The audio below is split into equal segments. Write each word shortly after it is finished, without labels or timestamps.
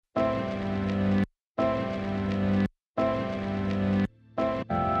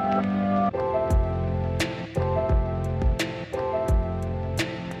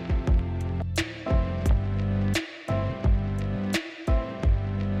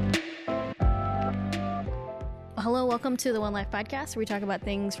Hello, welcome to the One Life Podcast, where we talk about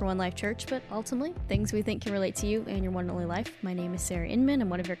things for One Life Church, but ultimately things we think can relate to you and your one and only life. My name is Sarah Inman. I'm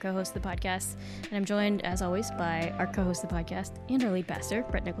one of your co-hosts of the podcast, and I'm joined, as always, by our co-host of the podcast and our lead pastor,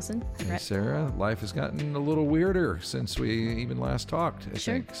 Brett Nicholson. Hi, Hey, Brett. Sarah, life has gotten a little weirder since we even last talked, I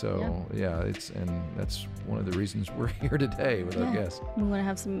Sure. think. So, and that's one of the reasons we're here today with our guests. We want to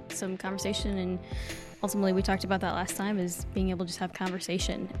have some conversation, and ultimately we talked about that last time, is being able to just have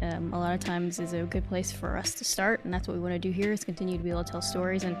conversation. A lot of times is a good place for us to start, and that's what we want to do here, is continue to be able to tell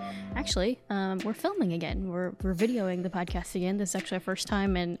stories. And actually, we're filming again. We're videoing the podcast again. This is actually our first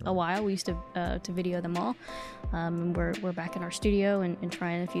time in a while. We used to video them all. We're back in our studio and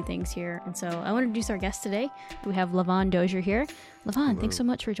trying a few things here. And so I want to introduce our guest today. We have Lavon Dozier here. Lavon, thanks so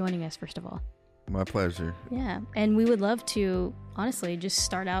much for joining us, first of all. My pleasure. Yeah, and we would love to honestly just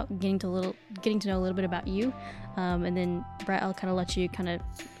start out getting to know a little bit about you, and then Brett, I'll kind of let you kind of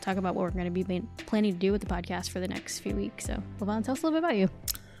talk about what we're going to be planning to do with the podcast for the next few weeks. So, Lavon, tell us a little bit about you.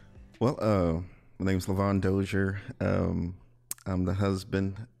 Well, my name is Lavon Dozier. I'm the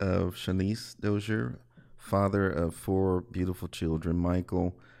husband of Shanice Dozier, father of 4 beautiful children: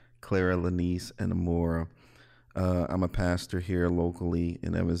 Michael, Clara, Lanice, and Amora. I'm a pastor here locally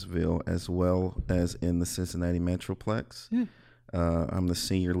in Evansville, as well as in the Cincinnati Metroplex. I'm the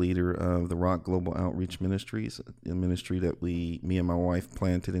senior leader of the Rock Global Outreach Ministries, a ministry that me and my wife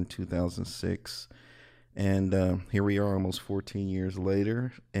planted in 2006. And here we are almost 14 years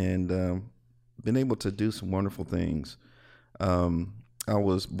later, and been able to do some wonderful things. I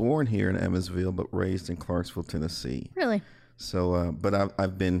was born here in Evansville, but raised in Clarksville, Tennessee. Really? So, but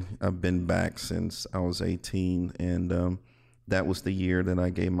I've been back since I was 18, and that was the year that I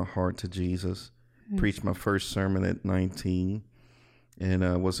gave my heart to Jesus. Preached my first sermon at 19,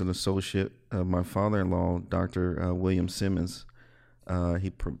 and was an associate of my father-in-law, Dr. William Simmons. He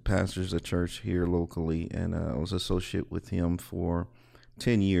pastors a church here locally, and I was associate with him for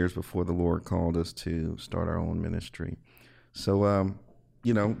 10 years before the Lord called us to start our own ministry. So,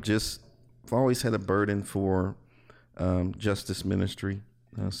 just I've always had a burden for justice ministry,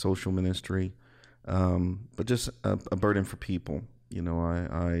 social ministry, but just a burden for people.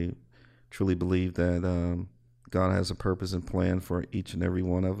 I truly believe that God has a purpose and plan for each and every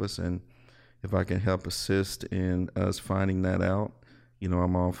one of us, and if I can help assist in us finding that out,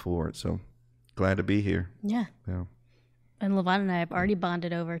 I'm all for it. So glad to be here. Yeah. And Lavon and I have already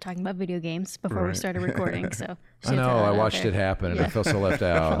bonded over talking about video games before we started recording. So I know, I watched it happen, and I felt so left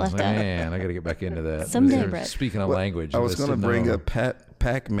out. I was like, man, I got to get back into that. Someday, Brett. Speaking of language. I was going to bring up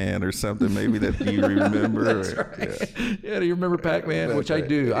Pac-Man or something, maybe that you remember. That's right. Yeah, do you remember Pac-Man? Which I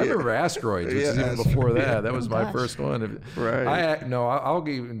do. I remember Asteroids, which is even before that. That was my first one. Right. I'll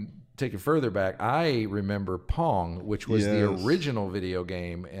even take it further back. I remember Pong, which was the original video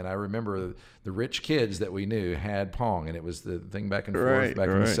game, and I remember the rich kids that we knew had Pong, and it was the thing back and forth back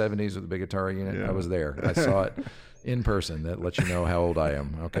in the 70s with the big Atari unit. Yeah. I was there. I saw it in person. That lets you know how old I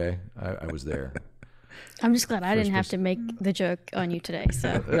am. Okay, I was there. I'm just glad I didn't have to make the joke on you today.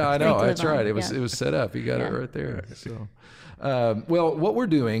 So yeah, I know, that's right. It was set up. You got it right there. So. Well, what we're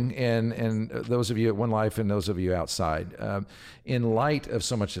doing, and those of you at One Life and those of you outside, in light of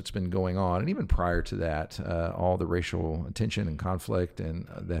so much that's been going on, and even prior to that, all the racial tension and conflict and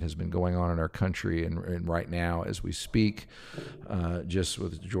that has been going on in our country, and right now as we speak, just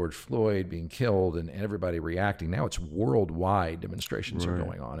with George Floyd being killed and everybody reacting, now it's worldwide demonstrations are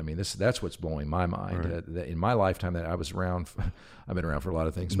going on. I mean, that's what's blowing my mind. That in my lifetime that I was around, I've been around for a lot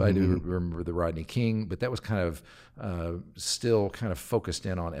of things, but I do remember the Rodney King, but that was kind of still kind of focused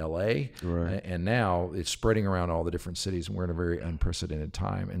in on LA, and now it's spreading around all the different cities, and we're in a very unprecedented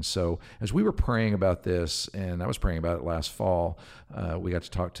time. And so as we were praying about this, and I was praying about it last fall, we got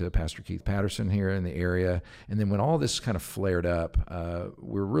to talk to Pastor Keith Patterson here in the area, and then when all this kind of flared up,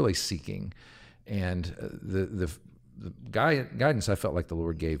 we're really seeking, and the guidance I felt like the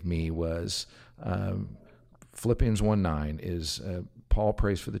Lord gave me was Philippians 1:9 is Paul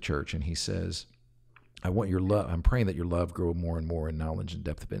prays for the church, and he says, I want your love. I'm praying that your love grow more and more in knowledge and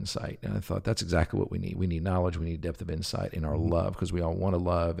depth of insight. And I thought that's exactly what we need. We need knowledge. We need depth of insight in our love, because we all want to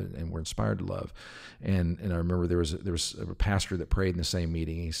love, and we're inspired to love. And I remember there was a pastor that prayed in the same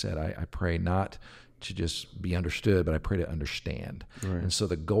meeting. He said, I pray not to just be understood, but I pray to understand. And so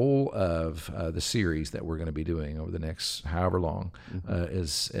the goal of the series that we're going to be doing over the next however long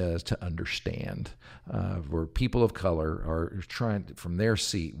is to understand, where people of color are trying from their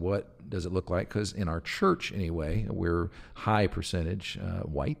seat, what does it look like? Because in our church, anyway, we're high percentage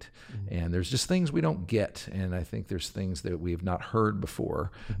white, and there's just things we don't get. And I think there's things that we have not heard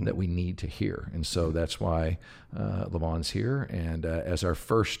before that we need to hear. And so that's why Levon's here. And as our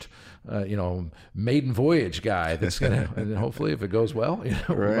first, maiden voyage guy, that's going to, and hopefully if it goes well, we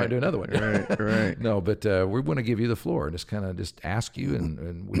might do another one. Right. No, but we want to give you the floor and just ask you,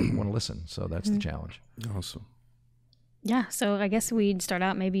 and we want to listen. So that's the challenge. Awesome. Yeah, so I guess we'd start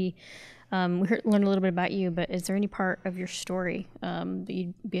out maybe, we learned a little bit about you, but is there any part of your story that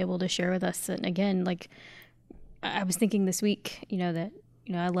you'd be able to share with us? And again, like I was thinking this week, that,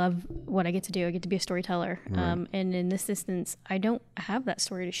 I love what I get to do. I get to be a storyteller. Right. And in this instance, I don't have that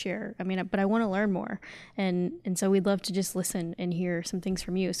story to share. I mean, but I want to learn more. And so we'd love to just listen and hear some things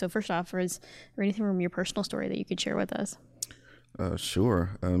from you. So first off, is there anything from your personal story that you could share with us?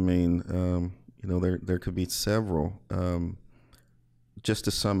 Sure. I mean, there could be several. Just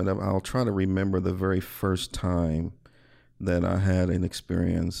to sum it up, I'll try to remember the very first time that I had an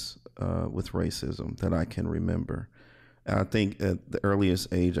experience with racism that I can remember. I think at the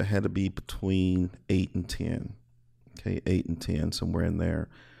earliest age, I had to be between 8 and 10. Okay, 8 and 10, somewhere in there.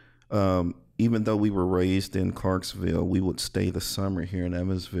 Even though we were raised in Clarksville, we would stay the summer here in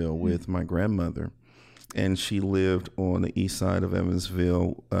Evansville with my grandmother. And she lived on the east side of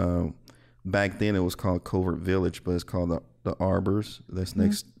Evansville. Back then, it was called Covert Village, but it's called the Arbors. That's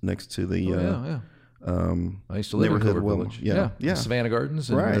next to the I used to live in Covert Village. Yeah. Savannah Gardens.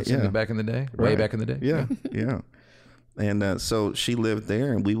 And Right. Back in the day. Way back in the day. Yeah. And so she lived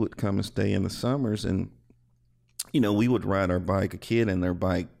there, and we would come and stay in the summers. And, we would ride our bike. A kid and their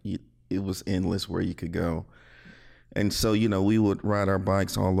bike, it was endless where you could go. And so, we would ride our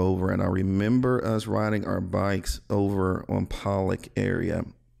bikes all over. And I remember us riding our bikes over on Pollock area,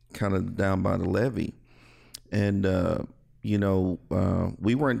 kind of down by the levee. And,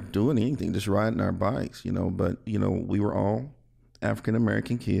 we weren't doing anything, just riding our bikes, but, we were all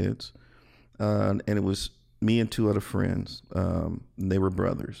African-American kids. And it was me and two other friends. They were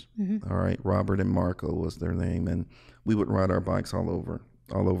brothers. All right. Robert and Marco was their name. And we would ride our bikes all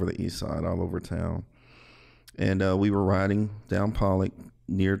over the east side, all over town. And we were riding down Pollock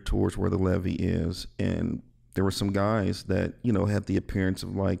near towards where the levee is. And there were some guys that, had the appearance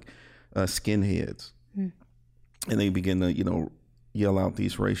of like skinheads. And they began to, yell out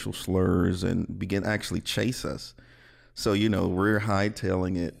these racial slurs and begin actually chase us. So, we're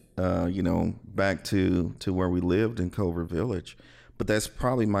hightailing it, back to where we lived in Covert Village. But that's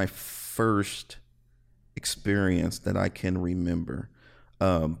probably my first experience that I can remember.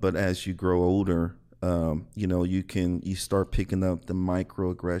 But as you grow older, you start picking up the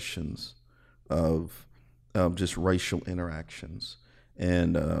microaggressions of just racial interactions.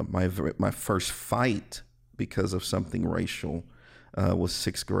 And my first fight because of something racial was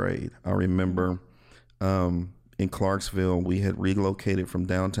 6th grade. I remember in Clarksville, we had relocated from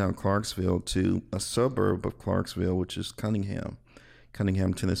downtown Clarksville to a suburb of Clarksville, which is Cunningham,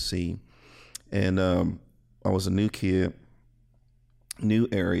 Tennessee. And I was a new kid, new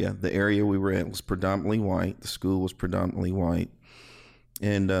area. The area we were at was predominantly white. The school was predominantly white.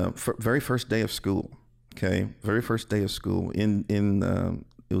 And very first day of school, very first day of school,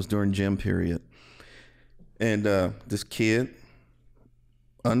 it was during gym period. And this kid,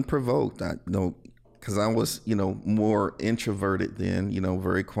 unprovoked, because I was, more introverted then,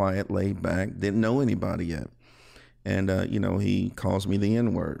 very quiet, laid back, didn't know anybody yet. And, he calls me the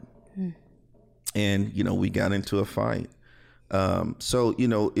N-word. And, we got into a fight. So,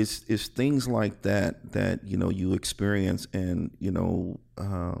 it's things like that, you experience. And,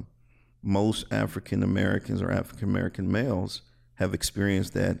 most African Americans or African American males have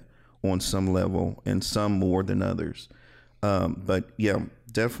experienced that on some level, and some more than others. But yeah,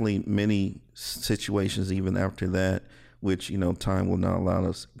 definitely many situations even after that, which, time will not allow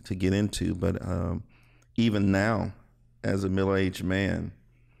us to get into. But even now, as a middle-aged man,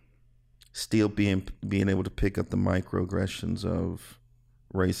 still being able to pick up the microaggressions of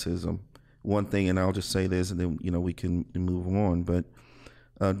racism. One thing, and I'll just say this, and then, we can move on. But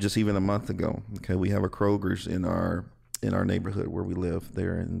just even a month ago, we have a Kroger's in our neighborhood where we live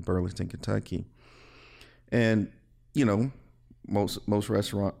there in Burlington, Kentucky. And, most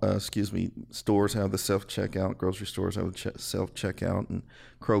stores have the self-checkout. Grocery stores have the self-checkout, and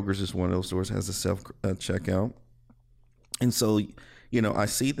Kroger's is one of those stores that has the self-checkout. And so, I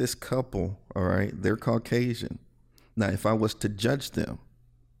see this couple, all right, they're Caucasian. Now, if I was to judge them,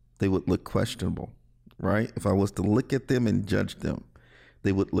 they would look questionable, right? If I was to look at them and judge them,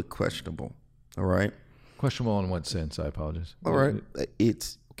 they would look questionable, all right? Questionable in what sense? I apologize. All right.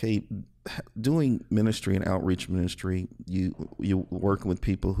 It's okay, doing ministry and outreach ministry, you working with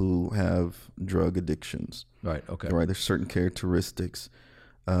people who have drug addictions. Right. Okay. Right. There's certain characteristics.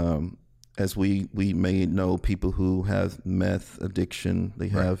 As we may know, people who have meth addiction, they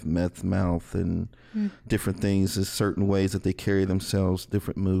have meth mouth and different things. There's certain ways that they carry themselves,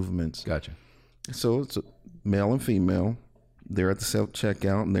 different movements. Gotcha. So it's male and female. They're at the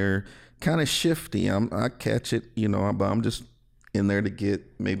self-checkout and they're kind of shifty. I catch it, but I'm just in there to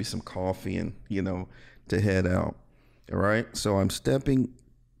get maybe some coffee and, to head out. All right. So I'm stepping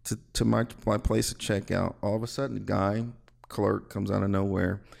to my place of checkout. All of a sudden, the guy, clerk, comes out of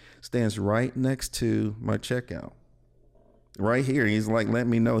nowhere, stands right next to my checkout. Right here. He's like, let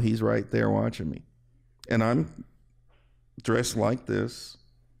me know he's right there watching me. And I'm dressed like this.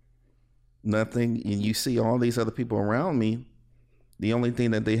 Nothing. And you see all these other people around me. The only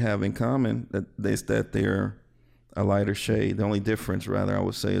thing that they have in common is that they're a lighter shade. The only difference, rather, I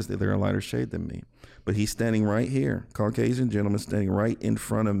would say, is that they're a lighter shade than me. But he's standing right here, Caucasian gentleman standing right in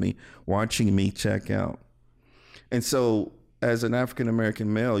front of me, watching me check out. And so, as an African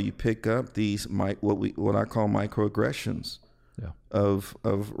American male, you pick up these what I call microaggressions of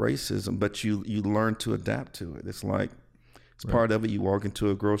racism, but you learn to adapt to it. It's like it's part of it. You walk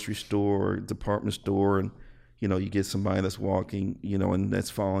into a grocery store or department store, and you get somebody that's walking, and that's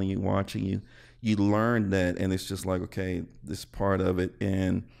following you, watching you. You learn that, and it's just like, okay, this is part of it,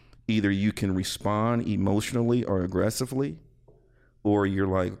 and either you can respond emotionally or aggressively, or you're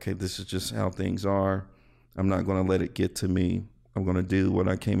like, okay, this is just how things are. I'm not going to let it get to me. I'm going to do what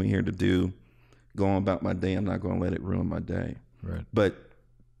I came in here to do, go on about my day. I'm not going to let it ruin my day. Right. But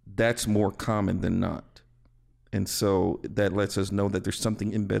that's more common than not. And so that lets us know that there's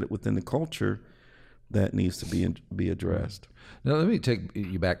something embedded within the culture that needs to be addressed. Now, let me take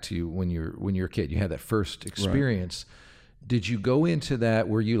you back to when you're a kid. You had that first experience. Right. Did you go into that,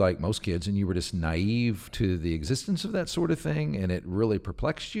 were you like most kids and you were just naive to the existence of that sort of thing and it really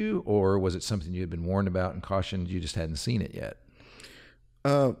perplexed you? Or was it something you had been warned about and cautioned, you just hadn't seen it yet?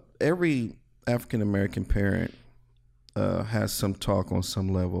 Every African-American parent has some talk on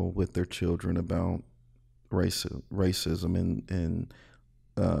some level with their children about racism and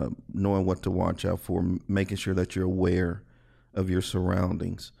knowing what to watch out for, making sure that you're aware of your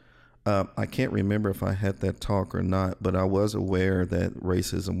surroundings. I can't remember if I had that talk or not, but I was aware that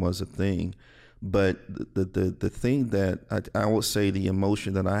racism was a thing. But the thing that I would say the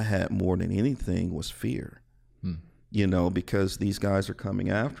emotion that I had more than anything was fear. Because these guys are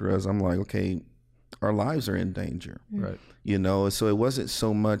coming after us. I'm like, okay, our lives are in danger. Right. So it wasn't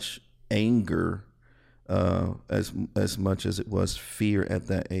so much anger as much as it was fear at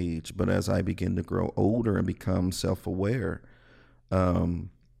that age. But as I begin to grow older and become self-aware, that's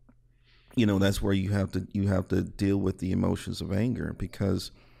where you have to deal with the emotions of anger,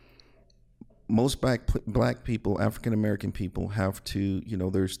 because most black people, African American people, have to,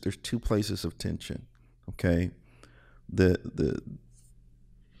 there's two places of tension. Okay, the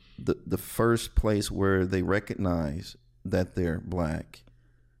first place where they recognize that they're black,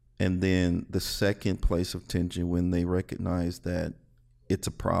 and then the second place of tension when they recognize that it's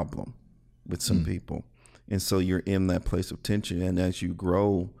a problem with some people. And so you're in that place of tension, and as you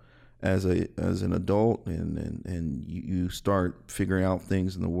grow as an adult and you start figuring out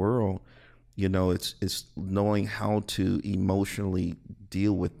things in the world, it's knowing how to emotionally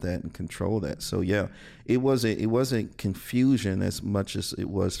deal with that and control that. So yeah, it wasn't confusion as much as it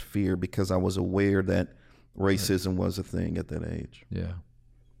was fear, because I was aware that racism was a thing at that age. Yeah.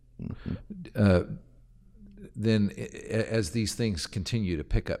 Mm-hmm. Then as these things continue to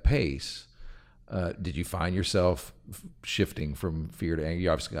pick up pace, did you find yourself shifting from fear to anger? You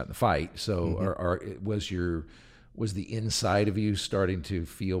obviously got in the fight. So was the inside of you starting to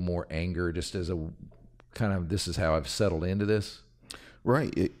feel more anger, just as a kind of, this is how I've settled into this?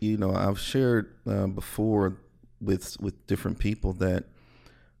 Right. I've shared before with different people that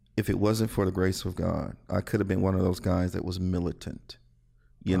if it wasn't for the grace of God, I could have been one of those guys that was militant,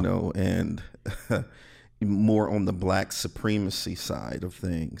 and more on the black supremacy side of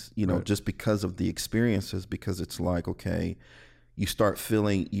things, right. Just because of the experiences, because it's like, okay, you start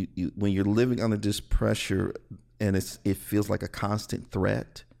feeling you when you're living under this pressure and it feels like a constant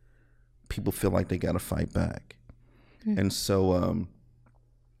threat, people feel like they got to fight back. Mm-hmm. And so,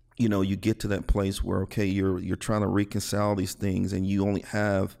 you get to that place where, okay, you're trying to reconcile these things and you only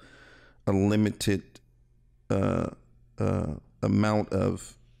have a limited amount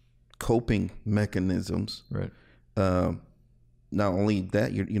of coping mechanisms. Right. Not only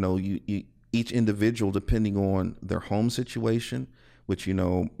that, you each individual, depending on their home situation, which,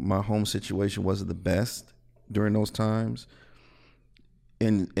 my home situation wasn't the best during those times.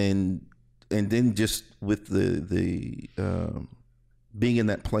 and then just with the being in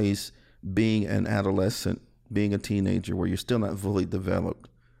that place, being an adolescent, being a teenager where you're still not fully developed,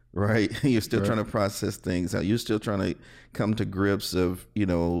 right? You're still trying to process things out. You're still trying to come to grips of,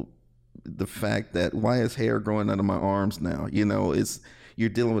 the fact that why is hair growing out of my arms now? You're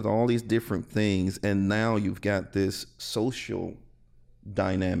dealing with all these different things. And now you've got this social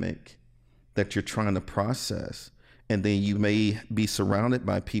dynamic that you're trying to process. And then you may be surrounded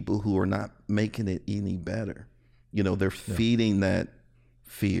by people who are not making it any better. They're feeding that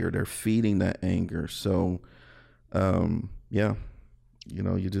fear. They're feeding that anger. So, you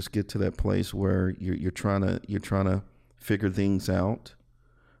just get to that place where you're trying to figure things out.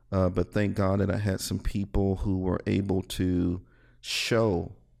 But thank God that I had some people who were able to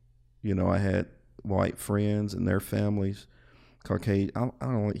show. I had white friends and their families, Caucasian. I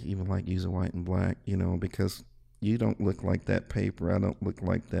don't even like using white and black, because you don't look like that paper. I don't look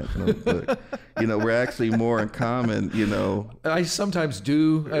like that notebook. We're actually more in common, I sometimes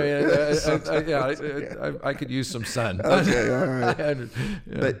do. I could use some sun. Okay, all right.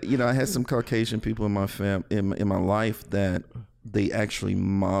 But, I had some Caucasian people in my in my life that they actually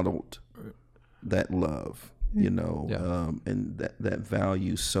modeled that love, and that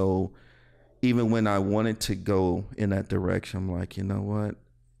value. So even when I wanted to go in that direction, I'm like, you know what?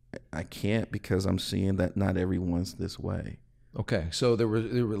 I can't, because I'm seeing that not everyone's this way. Okay, so there were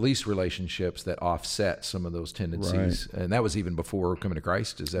at least relationships that offset some of those tendencies, right. And that was even before coming to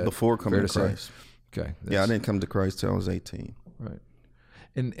Christ. Is that before coming to Christ? Say? Okay, I didn't come to Christ till I was 18. Right,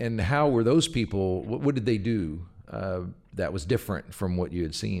 and how were those people? What did they do that was different from what you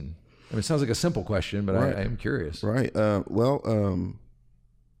had seen? I mean, it sounds like a simple question, but right. I am curious. Right.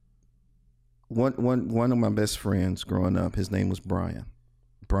 One of my best friends growing up, his name was Brian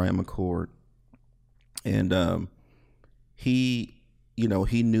McCord. And he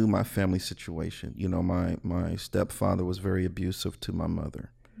knew my family situation. My stepfather was very abusive to my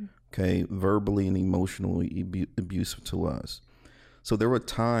mother, okay, verbally and emotionally abusive to us. So there were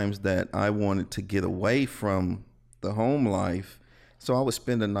times that I wanted to get away from the home life, so I would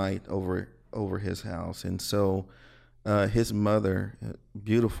spend the night over his house. And so his mother, a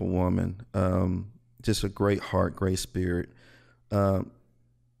beautiful woman, just a great heart, great spirit,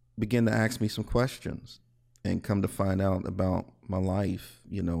 began to ask me some questions, and come to find out about my life,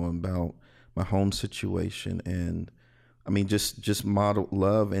 about my home situation. And I mean, just modeled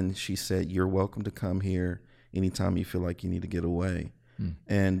love. And she said, "You're welcome to come here anytime you feel like you need to get away."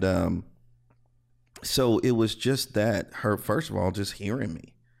 And so it was just that, her, first of all, just hearing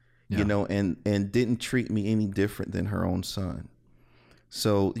me, and didn't treat me any different than her own son.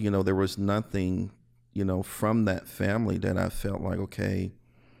 So, there was nothing, from that family that I felt like, okay,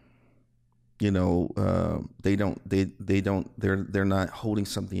 they're not holding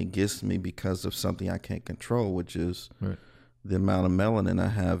something against me because of something I can't control, which is right. the amount of melanin I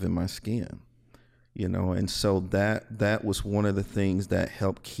have in my skin, and so that was one of the things that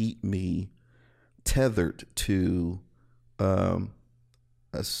helped keep me tethered to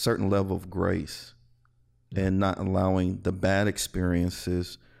a certain level of grace, and not allowing the bad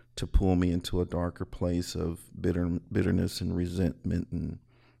experiences to pull me into a darker place of bitterness and resentment and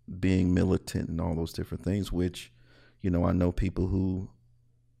being militant and all those different things, which, I know people who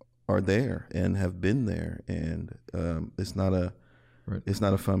are there and have been there, and it's not a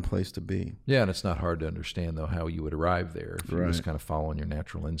fun place to be. Yeah, and it's not hard to understand though how you would arrive there if you're right. just kind of following your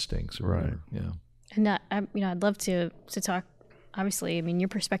natural instincts, or right? Whatever. Yeah. And I'd love to talk. Obviously, I mean, your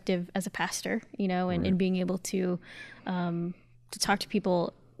perspective as a pastor, and, right. and being able to talk to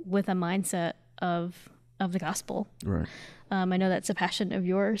people with a mindset of the gospel. Right. I know that's a passion of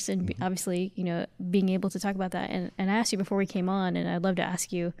yours, and mm-hmm. obviously, being able to talk about that. And I asked you before we came on, and I'd love to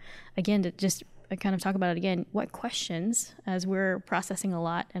ask you again to just kind of talk about it again. What questions, as we're processing a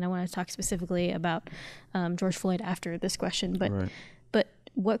lot, and I want to talk specifically about George Floyd after this question, but right. but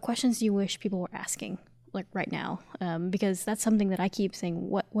what questions do you wish people were asking, like right now? Because that's something that I keep saying,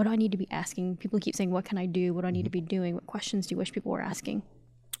 what do I need to be asking? People keep saying, what can I do? What do I need to be doing? What questions do you wish people were asking?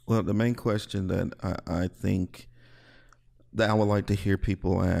 Well, the main question that I think that I would like to hear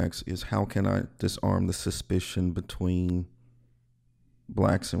people ask is, how can I disarm the suspicion between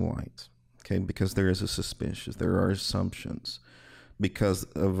blacks and whites? Okay, because there is a suspicion, there are assumptions because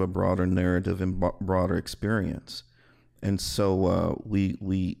of a broader narrative and broader experience. And so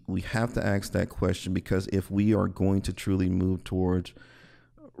we have to ask that question, because if we are going to truly move towards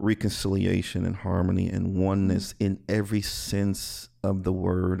reconciliation and harmony and oneness in every sense of the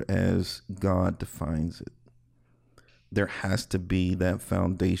word as God defines it, there has to be that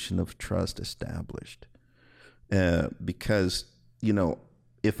foundation of trust established. Because,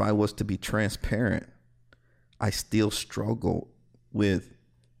 if I was to be transparent, I still struggle with,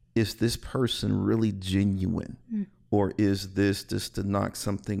 is this person really genuine? Or is this just to knock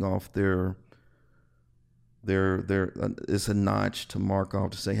something off their it's a notch to mark off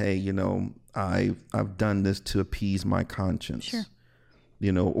to say, hey, you know, I've done this to appease my conscience, Sure.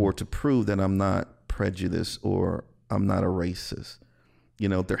 you know, or to prove that I'm not prejudiced or I'm not a racist. You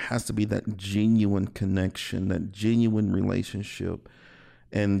know, there has to be that genuine connection, that genuine relationship,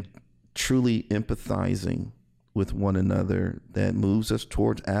 and truly empathizing with one another that moves us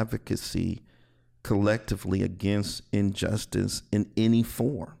towards advocacy collectively against injustice in any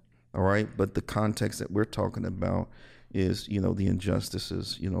form. All right. But the context that we're talking about is, you know, the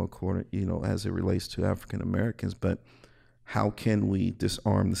injustices, you know, according, you know, as it relates to African Americans. But how can we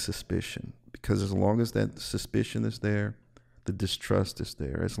disarm the suspicion? Because as long as that suspicion is there, the distrust is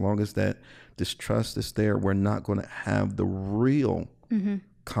there. As long as that distrust is there, we're not going to have the real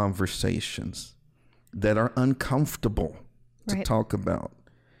conversations that are uncomfortable to talk about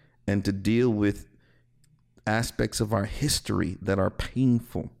and to deal with aspects of our history that are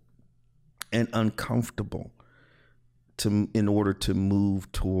painful and uncomfortable in order to move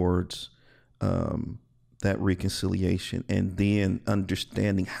towards that reconciliation, and then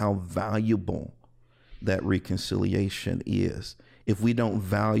understanding how valuable that reconciliation is. If we don't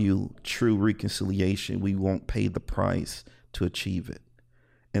value true reconciliation, we won't pay the price to achieve it.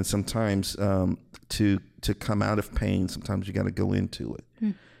 And sometimes to come out of pain, sometimes you got to go into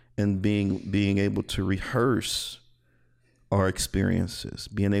it. And being able to rehearse our experiences,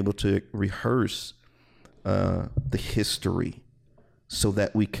 being able to rehearse the history so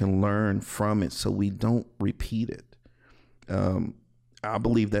that we can learn from it so we don't repeat it. I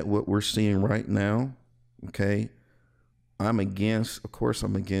believe that what we're seeing right now, okay, I'm against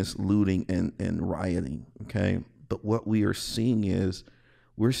looting and rioting, okay? But what we are seeing is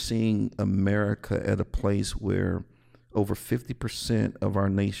we're seeing America at a place where over 50% of our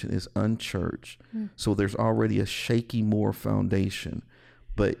nation is unchurched. So there's already a shaky moral foundation.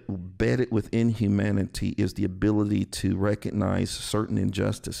 But embedded within humanity is the ability to recognize certain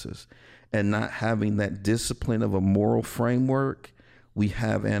injustices. And not having that discipline of a moral framework, we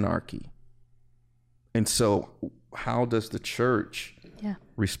have anarchy. And so how does the church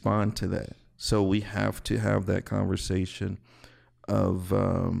respond to that? So we have to have that conversation of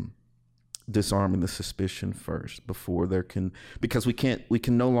disarming the suspicion first before because we can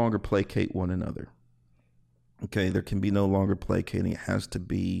no longer placate one another. Okay, there can be no longer placating. It has to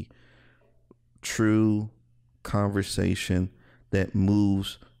be true conversation that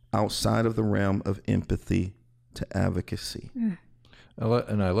moves outside of the realm of empathy to advocacy. I love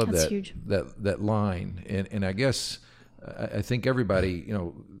That's that huge. that line, and I guess I think everybody, you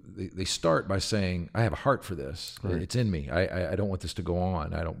know, they start by saying, I have a heart for this. Right. It's in me. I don't want this to go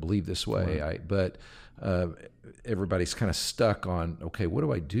on. I don't believe this way. Right. But everybody's kind of stuck on, okay, what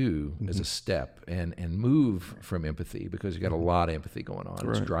do I do as a step and move from empathy? Because you got a lot of empathy going on.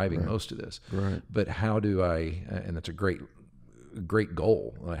 It's driving most of this. Right. But how do I, and that's a great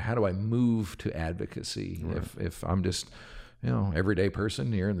goal. How do I move to advocacy if I'm just, you know, everyday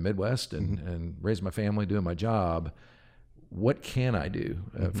person here in the Midwest and raise my family, doing my job? What can I do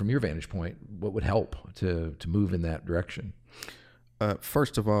from your vantage point? What would help to move in that direction?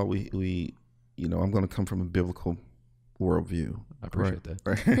 First of all, we you know, I'm going to come from a biblical worldview. I appreciate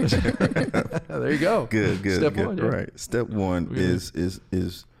that. There you go. Good. Step one. Yeah. Right. Step one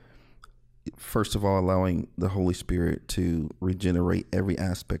is first of all allowing the Holy Spirit to regenerate every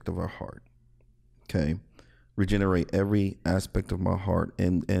aspect of our heart. Okay, regenerate every aspect of my heart,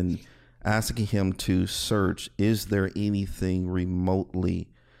 and asking Him to search, is there anything remotely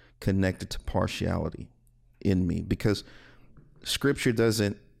connected to partiality in me? Because Scripture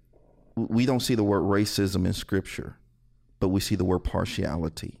we don't see the word racism in Scripture, but we see the word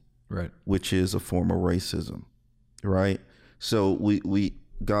partiality, right? Which is a form of racism, right? So we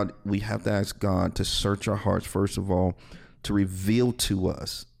have to ask God to search our hearts, first of all, to reveal to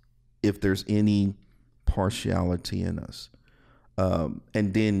us if there's any partiality in us.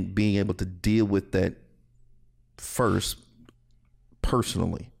 And then being able to deal with that first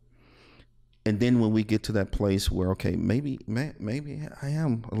personally. And then when we get to that place where, okay, maybe I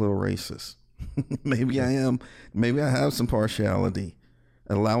am a little racist. maybe I have some partiality,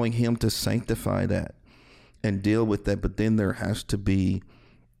 allowing Him to sanctify that and deal with that. But then there has to be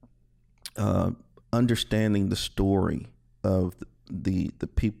understanding the story of the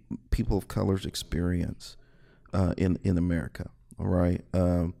people of color's experience in America. All right.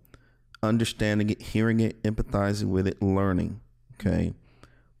 Understanding it, hearing it, empathizing with it, learning. Okay.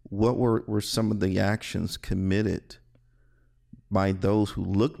 What were some of the actions committed by those who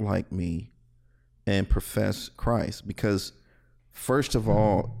look like me and profess Christ. Because first of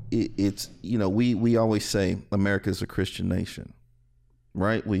all, it's, you know, we always say America is a Christian nation,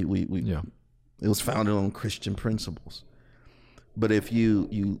 right? We It was founded on Christian principles. But if you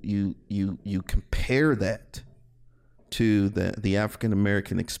compare that to the African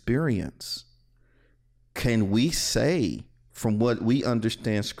American experience, can we say, from what we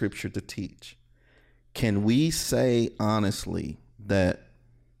understand Scripture to teach, can we say honestly that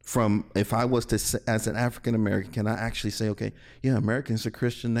if I was to say, as an African American, can I actually say, okay, yeah, America is a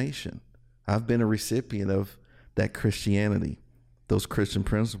Christian nation. I've been a recipient of that Christianity, those Christian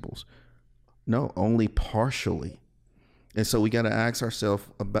principles. No, only partially. And so we got to ask ourselves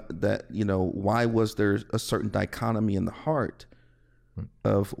about that, you know, why was there a certain dichotomy in the heart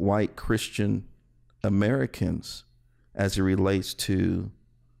of white Christian Americans as it relates to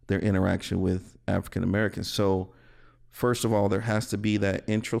their interaction with African Americans? So first of all, there has to be that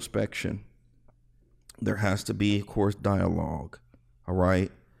introspection. There has to be, of course, dialogue. All right.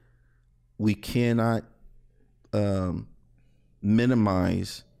 We cannot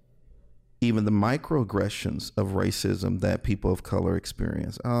minimize even the microaggressions of racism that people of color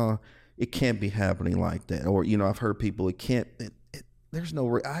experience. It can't be happening like that. Or, you know, I've heard people, there's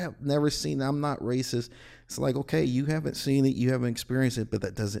no, I have never seen, I'm not racist. It's like, okay, you haven't seen it, you haven't experienced it, but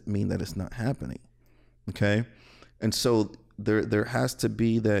that doesn't mean that it's not happening. Okay. And so there has to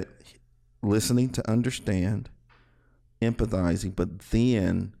be that listening to understand, empathizing, but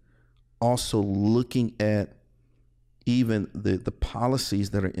then also looking at even the policies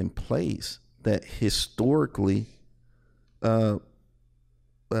that are in place that historically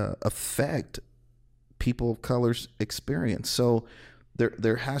affect people of color's experience. So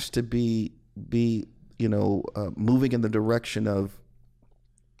there has to be you know, moving in the direction of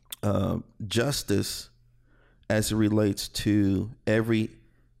justice as it relates to every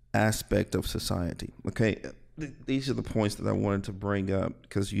aspect of society. Okay, these are the points that I wanted to bring up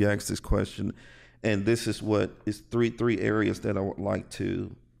because you asked this question. And this is what is three areas that I would like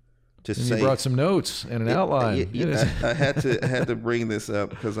to say. You brought some notes and an outline. I had to bring this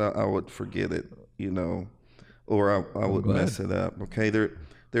up because I would forget it, you know, or I would mess it up. Okay, there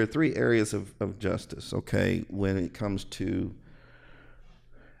are three areas of justice. Okay, when it comes to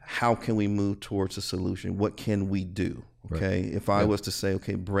how can we move towards a solution, what can we do? Okay, right. If I was to say,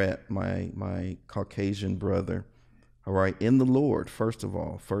 okay, Brett, my Caucasian brother. All right, in the Lord, first of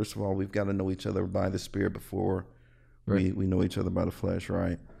all, we've got to know each other by the Spirit before we know each other by the flesh,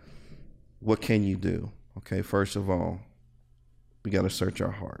 right? What can you do? Okay, first of all, we got to search our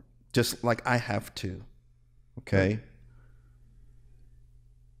heart, just like I have to. Okay, right.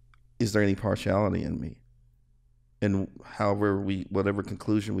 Is there any partiality in me? And whatever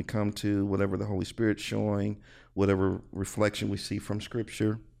conclusion we come to, whatever the Holy Spirit's showing, whatever reflection we see from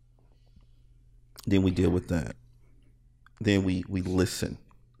Scripture, then we deal with that. Then we listen.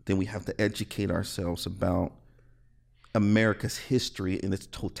 Then we have to educate ourselves about America's history in its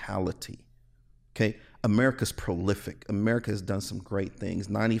totality. Okay, America's prolific. America has done some great things.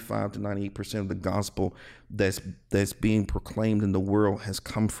 95 to 98% of the gospel that's being proclaimed in the world has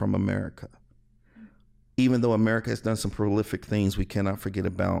come from America. Even though America has done some prolific things, we cannot forget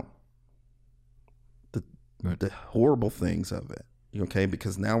about the horrible things of it. Okay,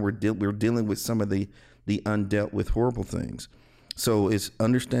 because now we're dealing with some of the undealt with horrible things. So it's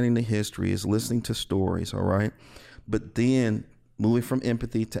understanding the history, it's listening to stories, all right? But then moving from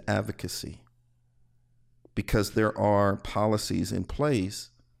empathy to advocacy, because there are policies in place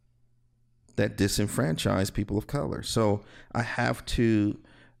that disenfranchise people of color. So I have to,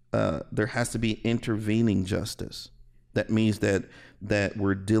 there has to be intervening justice. That means that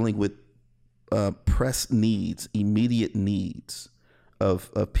we're dealing with press needs, immediate needs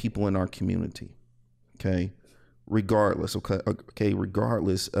of people in our community. Okay, regardless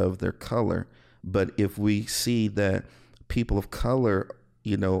of their color. But if we see that people of color,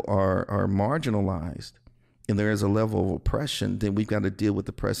 you know, are marginalized and there is a level of oppression, then we've got to deal with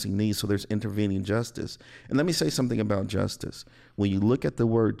the pressing needs. So there's intervening justice. And let me say something about justice. When you look at the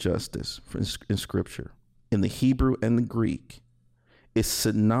word justice in Scripture, in the Hebrew and the Greek, it's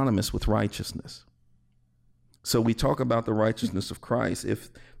synonymous with righteousness. So we talk about the righteousness of Christ.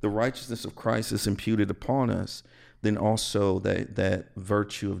 If the righteousness of Christ is imputed upon us, then also that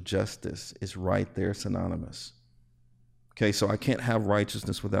virtue of justice is right there synonymous. Okay, so I can't have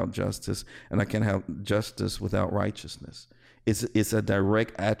righteousness without justice, and I can't have justice without righteousness. It's a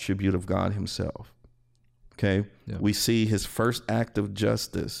direct attribute of God himself. Okay, yeah. We see his first act of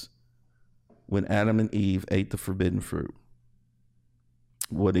justice when Adam and Eve ate the forbidden fruit.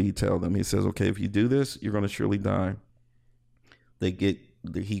 What did he tell them? He says, okay, if you do this, you're going to surely die.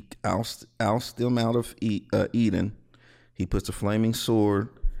 He ousts them out of Eden. He puts a flaming sword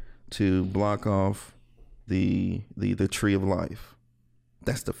to block off the tree of life.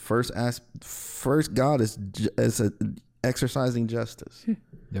 That's the first God is exercising justice.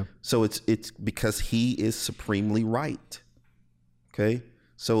 Yep. So it's because he is supremely right. Okay.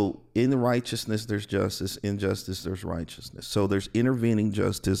 So in righteousness, there's justice. In justice, there's righteousness. So there's intervening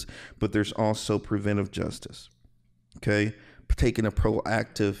justice, but there's also preventive justice. Okay. Taking a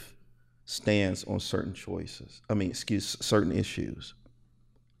proactive stance on certain certain issues.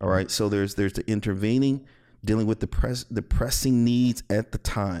 All right. So there's the intervening, dealing with the pressing needs at the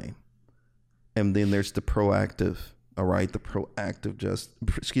time. And then there's the proactive, all right, the preventive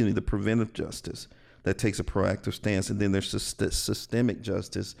justice that takes a proactive stance. And then there's systemic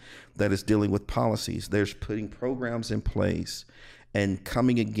justice that is dealing with policies. There's putting programs in place and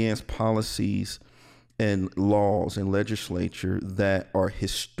coming against policies and laws and legislature that are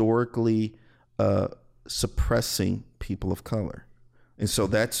historically suppressing people of color. And so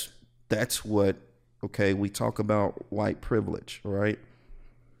that's what, okay, we talk about white privilege, right?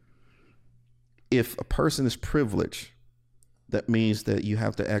 If a person is privileged, that means that you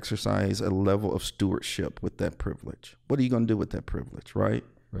have to exercise a level of stewardship with that privilege. What are you going to do with that privilege, right?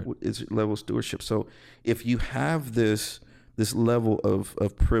 It's a level of stewardship. So if you have this level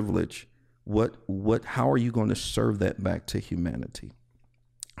of privilege, how are you going to serve that back to humanity?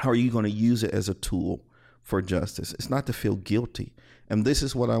 How are you going to use it as a tool for justice? It's not to feel guilty. And this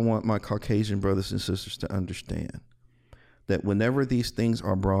is what I want my Caucasian brothers and sisters to understand, that whenever these things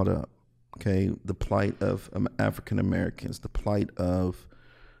are brought up, okay, the plight of African Americans, the plight of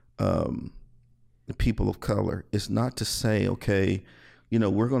the people of color, is not to say, okay,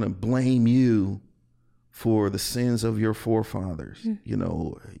 we're going to blame you for the sins of your forefathers,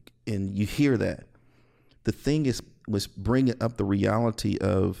 and you hear that. The thing was bringing up the reality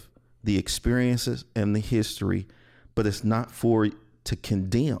of the experiences and the history, but it's not to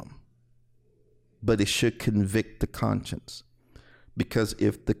condemn, but it should convict the conscience. Because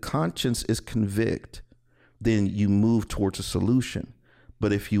if the conscience is convict, then you move towards a solution.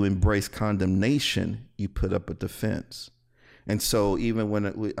 But if you embrace condemnation, you put up a defense. And so even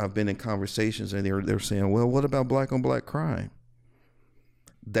when I've been in conversations and they're saying, well, what about black on black crime?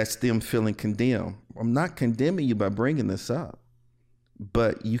 That's them feeling condemned. I'm not condemning you by bringing this up,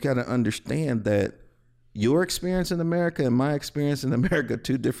 but you got to understand that your experience in America and my experience in America are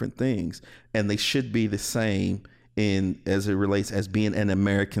two different things, and they should be the same as it relates as being an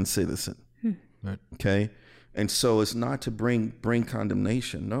American citizen. Right. Okay. And so it's not to bring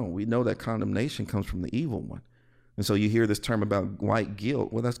condemnation. No, we know that condemnation comes from the evil one. And so you hear this term about white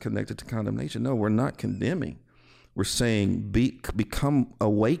guilt. Well, that's connected to condemnation. No, we're not condemning. We're saying become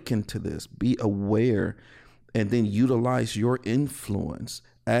awakened to this, be aware, and then utilize your influence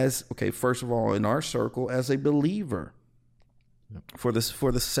as, okay, first of all, in our circle, as a believer. Yep.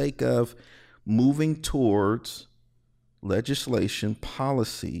 For the sake of moving towards legislation,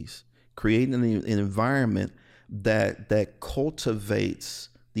 policies, creating an environment that cultivates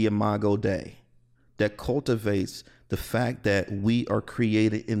the Imago Dei, that cultivates the fact that we are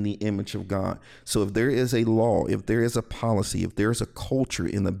created in the image of God. So if there is a law, if there is a policy, if there is a culture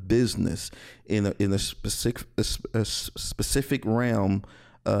in a business, in a specific realm,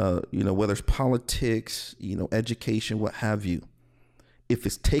 whether it's politics, education, what have you, if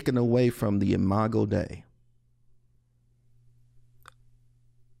it's taken away from the Imago Dei,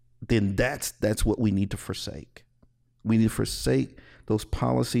 then that's what we need to forsake. We need to forsake those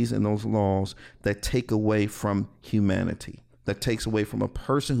policies and those laws that take away from humanity, that takes away from a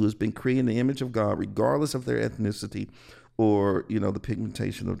person who has been created in the image of God, regardless of their ethnicity or, the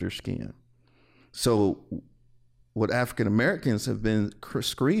pigmentation of their skin. So what African Americans have been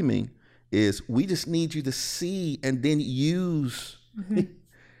screaming is, we just need you to see and then use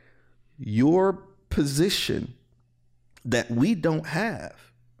your position that we don't have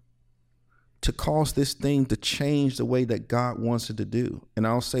to cause this thing to change the way that God wants it to do. And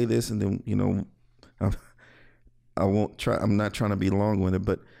I'll say this, and then, I won't try, I'm not trying to be long-winded,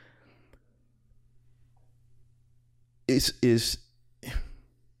 but is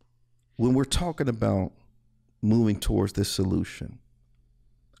when we're talking about moving towards this solution,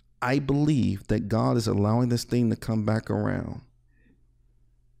 I believe that God is allowing this thing to come back around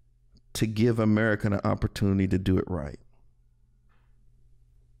to give America an opportunity to do it right.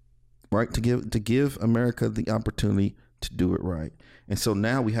 Right? To give America the opportunity to do it right. And so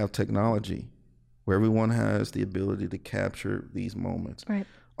now we have technology where everyone has the ability to capture these moments. Right.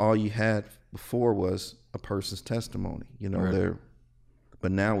 All you had before was a person's testimony, right.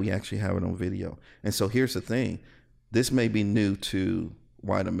 but now we actually have it on video. And so here's the thing. this may be new to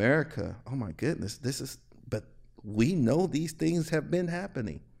white America. Oh my goodness, but we know these things have been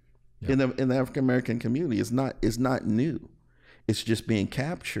happening in the African American community. It's not new. It's just being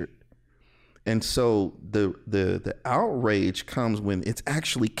captured. And so the outrage comes when it's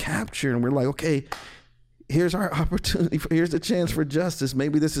actually captured, and we're like, okay, here's our opportunity. Here's the chance for justice.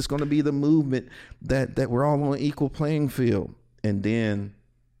 Maybe this is going to be the movement that we're all on an equal playing field. And then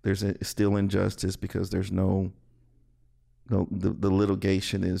there's still injustice because there's the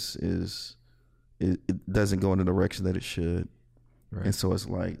litigation it doesn't go in the direction that it should. Right. And so it's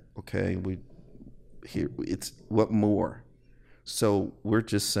like, okay, it's what more? So we're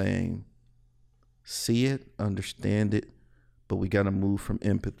just saying, see it, understand it, but we got to move from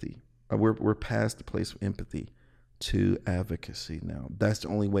empathy. We're past the place of empathy to advocacy now. That's the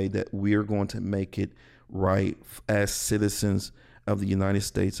only way that we're going to make it right as citizens of the United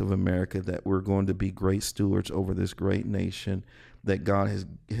States of America, that we're going to be great stewards over this great nation, that God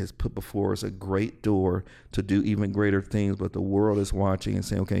has put before us a great door to do even greater things, but the world is watching and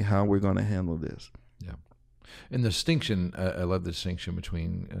saying, okay, how are we going to handle this? Yeah. And the distinction, I love the distinction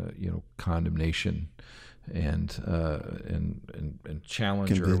between, condemnation and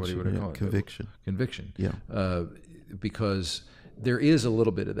challenge, or what do you call it? Conviction. Conviction. Yeah. Because there is a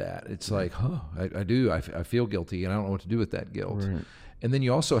little bit of that. It's like, I feel guilty, and I don't know what to do with that guilt. Right. And then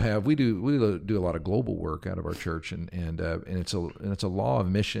you also have, we do a lot of global work out of our church, and it's a law of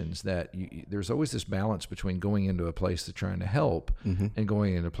missions that there's always this balance between going into a place to trying to help and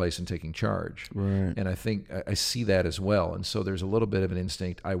going into a place and taking charge. Right. And I think I see that as well. And so there's a little bit of an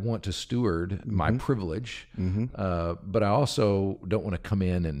instinct. I want to steward my privilege, but I also don't want to come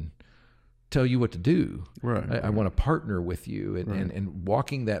in and tell you what to do. Right. I want to partner with you, and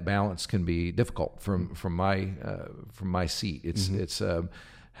walking that balance can be difficult from my seat. It's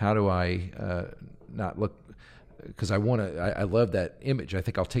how do I not look, because I love that image. I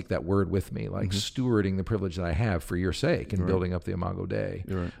think I'll take that word with me, like stewarding the privilege that I have for your sake and building up the Imago Dei.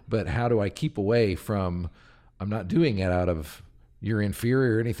 Right. But how do I keep away from, I'm not doing it out of you're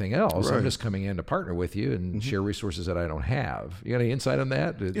inferior or anything else. Right. I'm just coming in to partner with you and share resources that I don't have. You got any insight on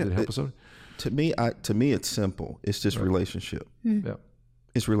that? Did it help us? To me, it's simple. It's just relationship. Yeah.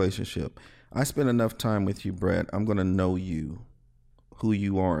 It's relationship. I spend enough time with you, Brad. I'm going to know you, who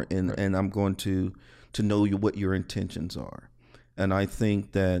you are, and I'm going to know you, what your intentions are. And I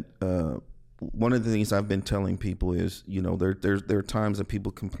think that one of the things I've been telling people is, there are times that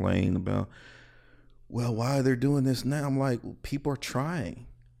people complain about, well, why they're doing this now? I'm like, people are trying.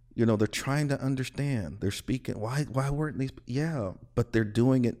 They're trying to understand. They're speaking. Why weren't these? Yeah, but they're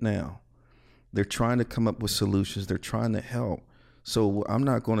doing it now. They're trying to come up with solutions. They're trying to help. So I'm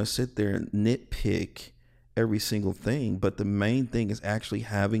not going to sit there and nitpick every single thing. But the main thing is actually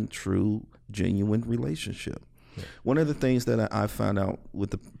having true, genuine relationship. Yeah. One of the things that I found out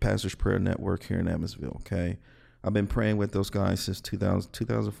with the Pastors Prayer Network here in Evansville, okay, I've been praying with those guys since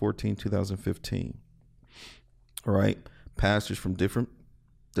 2014, 2015. All right, pastors from different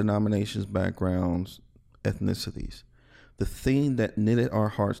denominations, backgrounds, ethnicities. The thing that knitted our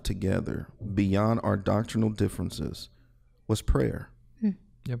hearts together beyond our doctrinal differences was prayer.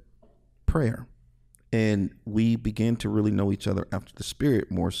 Yep. Prayer. And we began to really know each other after the Spirit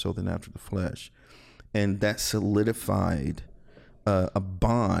more so than after the flesh. And that solidified a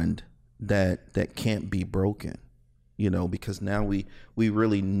bond that can't be broken, because now we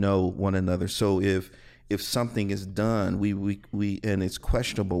really know one another. So if something is done, we and it's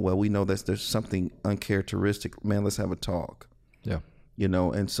questionable, well, we know that there's something uncharacteristic. Man, let's have a talk. Yeah.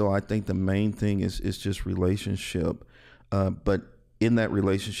 And so I think the main thing is just relationship. But in that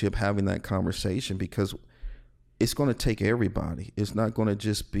relationship, having that conversation, because it's going to take everybody. It's not going to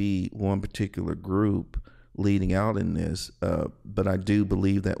just be one particular group leading out in this. But I do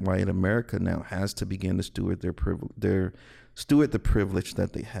believe that white America now has to begin to steward the privilege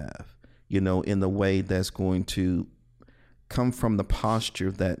that they have. In the way that's going to come from the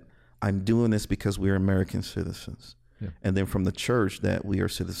posture that I'm doing this because we're American citizens. Yeah. And then from the church that we are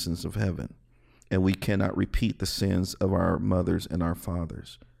citizens of heaven. And we cannot repeat the sins of our mothers and our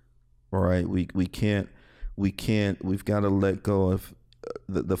fathers. All right? We can't, we've got to let go of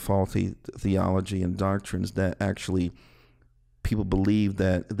the faulty theology and doctrines that actually people believe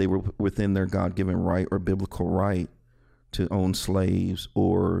that they were within their God-given right or biblical right to own slaves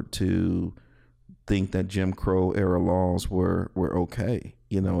or to think that Jim Crow era laws were okay,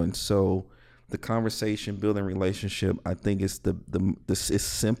 and so the conversation, building relationship, I think is the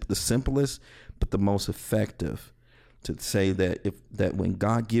simplest but the most effective to say that when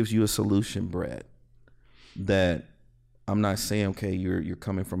God gives you a solution, Brad, that I'm not saying, okay, you're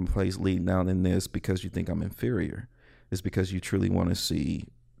coming from a place leading out in this because you think I'm inferior. is because you truly want to see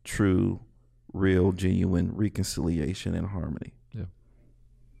true, real, genuine reconciliation and harmony. Yeah.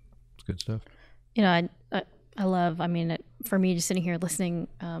 It's good stuff. You know, I love, I mean, for me, just sitting here listening,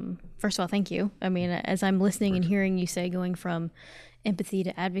 first of all, thank you. I mean, as I'm listening and hearing you say going from empathy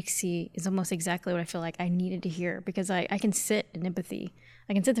to advocacy is almost exactly what I feel like I needed to hear, because I can sit in empathy.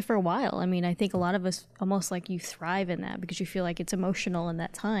 I can sit there for a while. I mean, I think a lot of us almost like you thrive in that because you feel like it's emotional in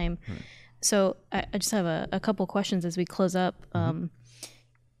that time. Right. So I just have a couple questions as we close up.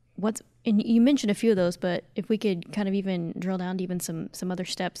 And you mentioned a few of those, but if we could kind of even drill down to even some other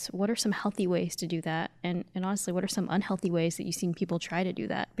steps, what are some healthy ways to do that? And honestly, what are some unhealthy ways that you've seen people try to do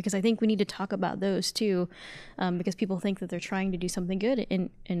that? Because I think we need to talk about those too, because people think that they're trying to do something good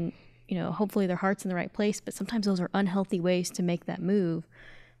and you know, hopefully their heart's in the right place, but sometimes those are unhealthy ways to make that move.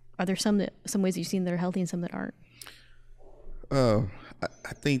 Are there some ways that you've seen that are healthy and some that aren't?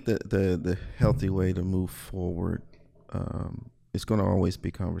 I think that the healthy way to move forward, it's going to always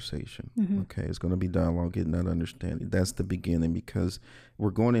be conversation. Okay, it's going to be dialogue, getting that understanding. That's the beginning, because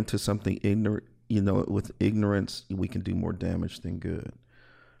we're going into something ignorant. You know, with ignorance, we can do more damage than good.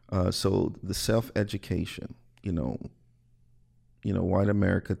 So the self-education, you know, white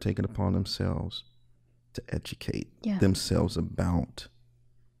America taking upon themselves to educate themselves about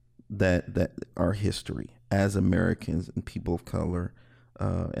that our history as Americans and people of color,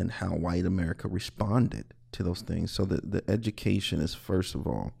 and how white America responded to those things. So the education is first of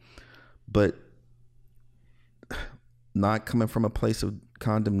all, but not coming from a place of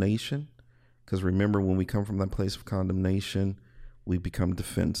condemnation, because remember, when we come from that place of condemnation, we become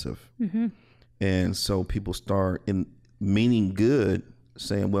defensive. And so people start in meaning good,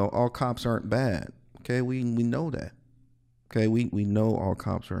 saying, well, all cops aren't bad. Okay, we know that. Okay, we know all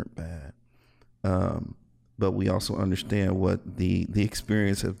cops aren't bad. But we also understand what the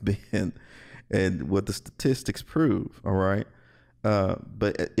experience have been and what the statistics prove. All right.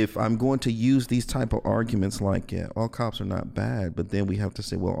 But if I'm going to use these type of arguments like, yeah, all cops are not bad, but then we have to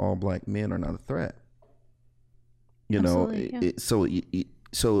say, well, all black men are not a threat. You Absolutely, know,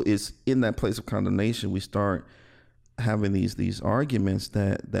 so it's in that place of condemnation, we start having these arguments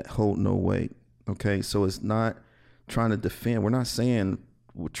that hold no weight. Okay. So it's not trying to defend. We're not saying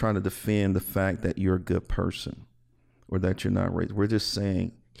we're trying to defend the fact that you're a good person or that you're not racist. We're just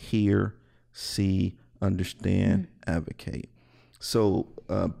saying hear, see, understand, advocate. So,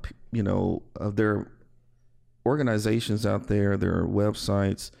 you know, there are organizations out there, there are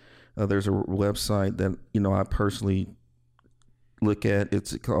websites. There's a website that, you know, I personally look at.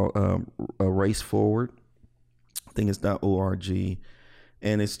 It's called Race Forward. I think it's .org.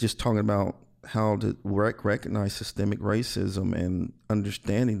 And it's just talking about how to recognize systemic racism and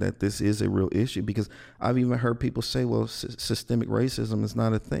understanding that this is a real issue, because I've even heard people say, well, systemic racism is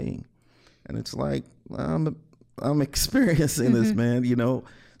not a thing. And it's like, I'm experiencing this, man, you know?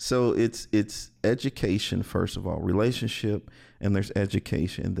 So it's education, first of all, relationship, and there's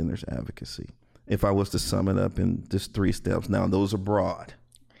education, and then there's advocacy. If I was to sum it up in just 3 steps, now those are broad.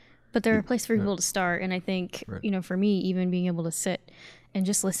 But they're a place for people to start. And I think, you know, for me, even being able to sit and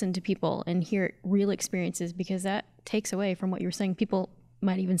just listen to people and hear real experiences, because that takes away from what you were saying. People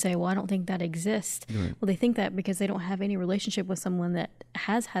might even say, well, I don't think that exists. Right. Well, they think that because they don't have any relationship with someone that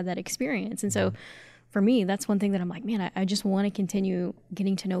has had that experience. And so for me, that's one thing that I'm like, man, I just want to continue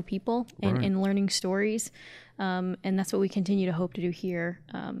getting to know people and learning stories. And that's what we continue to hope to do here.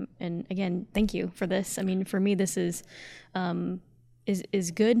 And again, thank you for this. I mean, for me, this is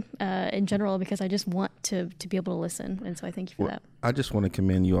good in general, because I just want to be able to listen. And so I thank you for that. I just want to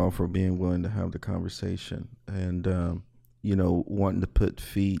commend you all for being willing to have the conversation and, you know, wanting to put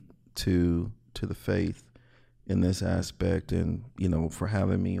feet to the faith in this aspect, and, you know, for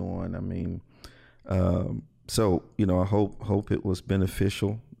having me on. I mean, so, you know, I hope it was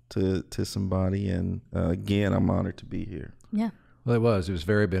beneficial to somebody. And again, I'm honored to be here. Yeah. Well, it was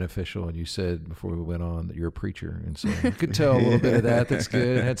very beneficial. And you said before we went on that you're a preacher. And so you could tell a little bit of that. That's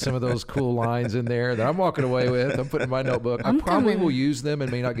good. Had some of those cool lines in there that I'm walking away with. I'm putting in my notebook. I probably will use them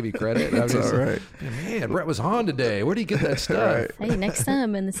and may not give you credit. That's all right. Man, Brett was on today. Where do you get that stuff? Hey, next time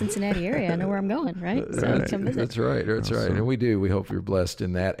I'm in the Cincinnati area, I know where I'm going, right? So come visit. That's right. That's right. And we do. We hope you're blessed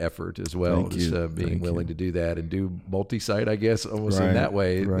in that effort as well. Just being willing to do that and do multi-site, I guess, almost in that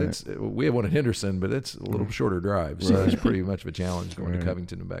way. Right. We have one in Henderson, but it's a little shorter drive. So it's pretty much of a challenge going to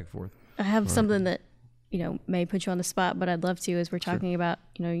Covington and back and forth. I have something that, you know, may put you on the spot, but I'd love to, as we're talking about,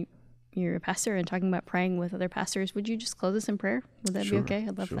 you know, you're a pastor and talking about praying with other pastors. Would you just close us in prayer? Would that be okay?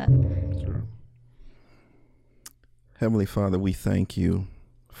 I'd love that. Sure. Heavenly Father, we thank you,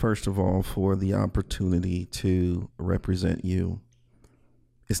 first of all, for the opportunity to represent you.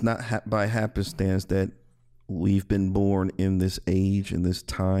 It's not by happenstance that we've been born in this age, in this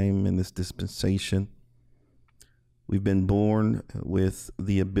time, in this dispensation. We've been born with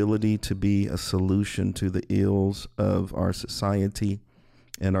the ability to be a solution to the ills of our society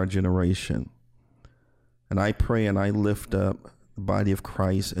and our generation. And I pray and I lift up the body of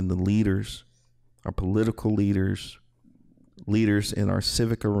Christ and the leaders, our political leaders, leaders in our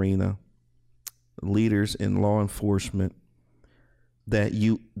civic arena, leaders in law enforcement, that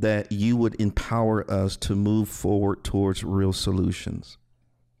you would empower us to move forward towards real solutions.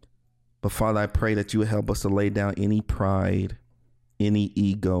 But Father, I pray that you would help us to lay down any pride, any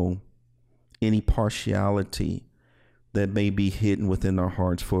ego, any partiality that may be hidden within our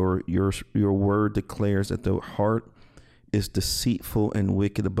hearts. For your word declares that the heart is deceitful and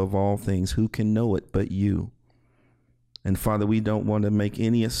wicked above all things. Who can know it but you? And Father, we don't want to make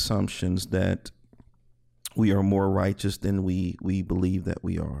any assumptions that we are more righteous than we believe that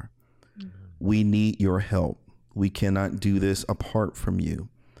we are. Mm-hmm. We need your help. We cannot do this apart from you.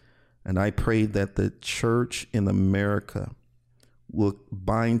 And I pray that the church in America will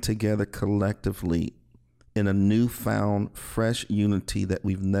bind together collectively in a newfound, fresh unity that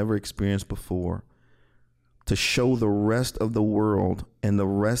we've never experienced before, to show the rest of the world and the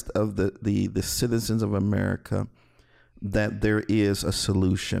rest of the citizens of America that there is a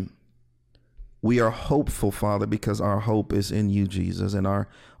solution. We are hopeful, Father, because our hope is in you, Jesus, and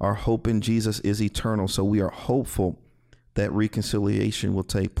our hope in Jesus is eternal. So we are hopeful that reconciliation will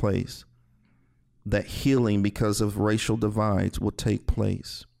take place, that healing because of racial divides will take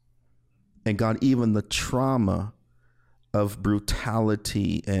place. And God, even the trauma of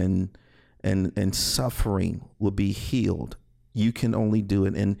brutality and suffering will be healed. You can only do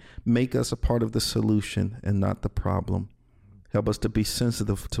it, and make us a part of the solution and not the problem. Help us to be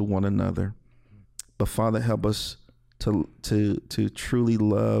sensitive to one another. But Father, help us to truly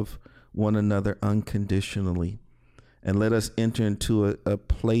love one another unconditionally. And let us enter into a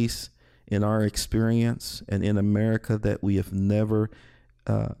place in our experience and in America that we have never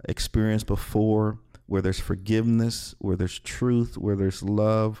experienced before, where there's forgiveness, where there's truth, where there's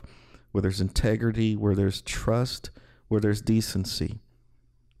love, where there's integrity, where there's trust, where there's decency,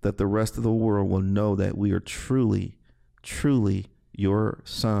 that the rest of the world will know that we are truly, truly your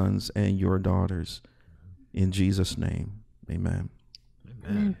sons and your daughters. In Jesus' name, amen.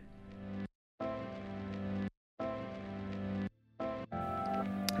 Amen.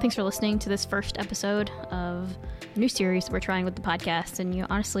 Thanks for listening to this first episode of a new series we're trying with the podcast. And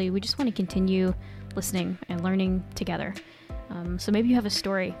honestly, we just want to continue listening and learning together. So maybe you have a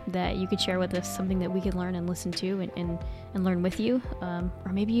story that you could share with us, something that we could learn and listen to and learn with you.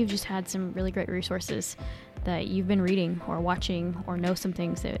 Or maybe you've just had some really great resources that you've been reading or watching, or know some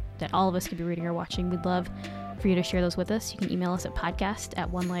things that all of us could be reading or watching. We'd love for you to share those with us. You can email us at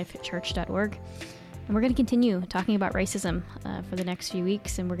podcast@onelifechurch.org. And we're going to continue talking about racism for the next few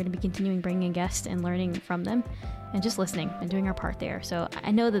weeks, and we're going to be continuing bringing in guests and learning from them and just listening and doing our part there. So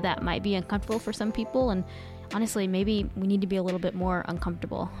I know that might be uncomfortable for some people, and honestly, maybe we need to be a little bit more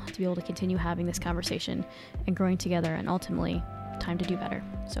uncomfortable to be able to continue having this conversation and growing together, and ultimately time to do better.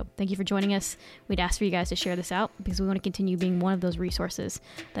 So thank you for joining us. We'd ask for you guys to share this out, because we want to continue being one of those resources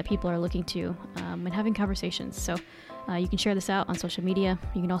that people are looking to and having conversations. So you can share this out on social media.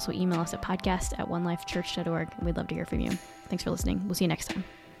 You can also email us at podcast@onelifechurch.org, and we'd love to hear from you. Thanks for listening. We'll see you next time.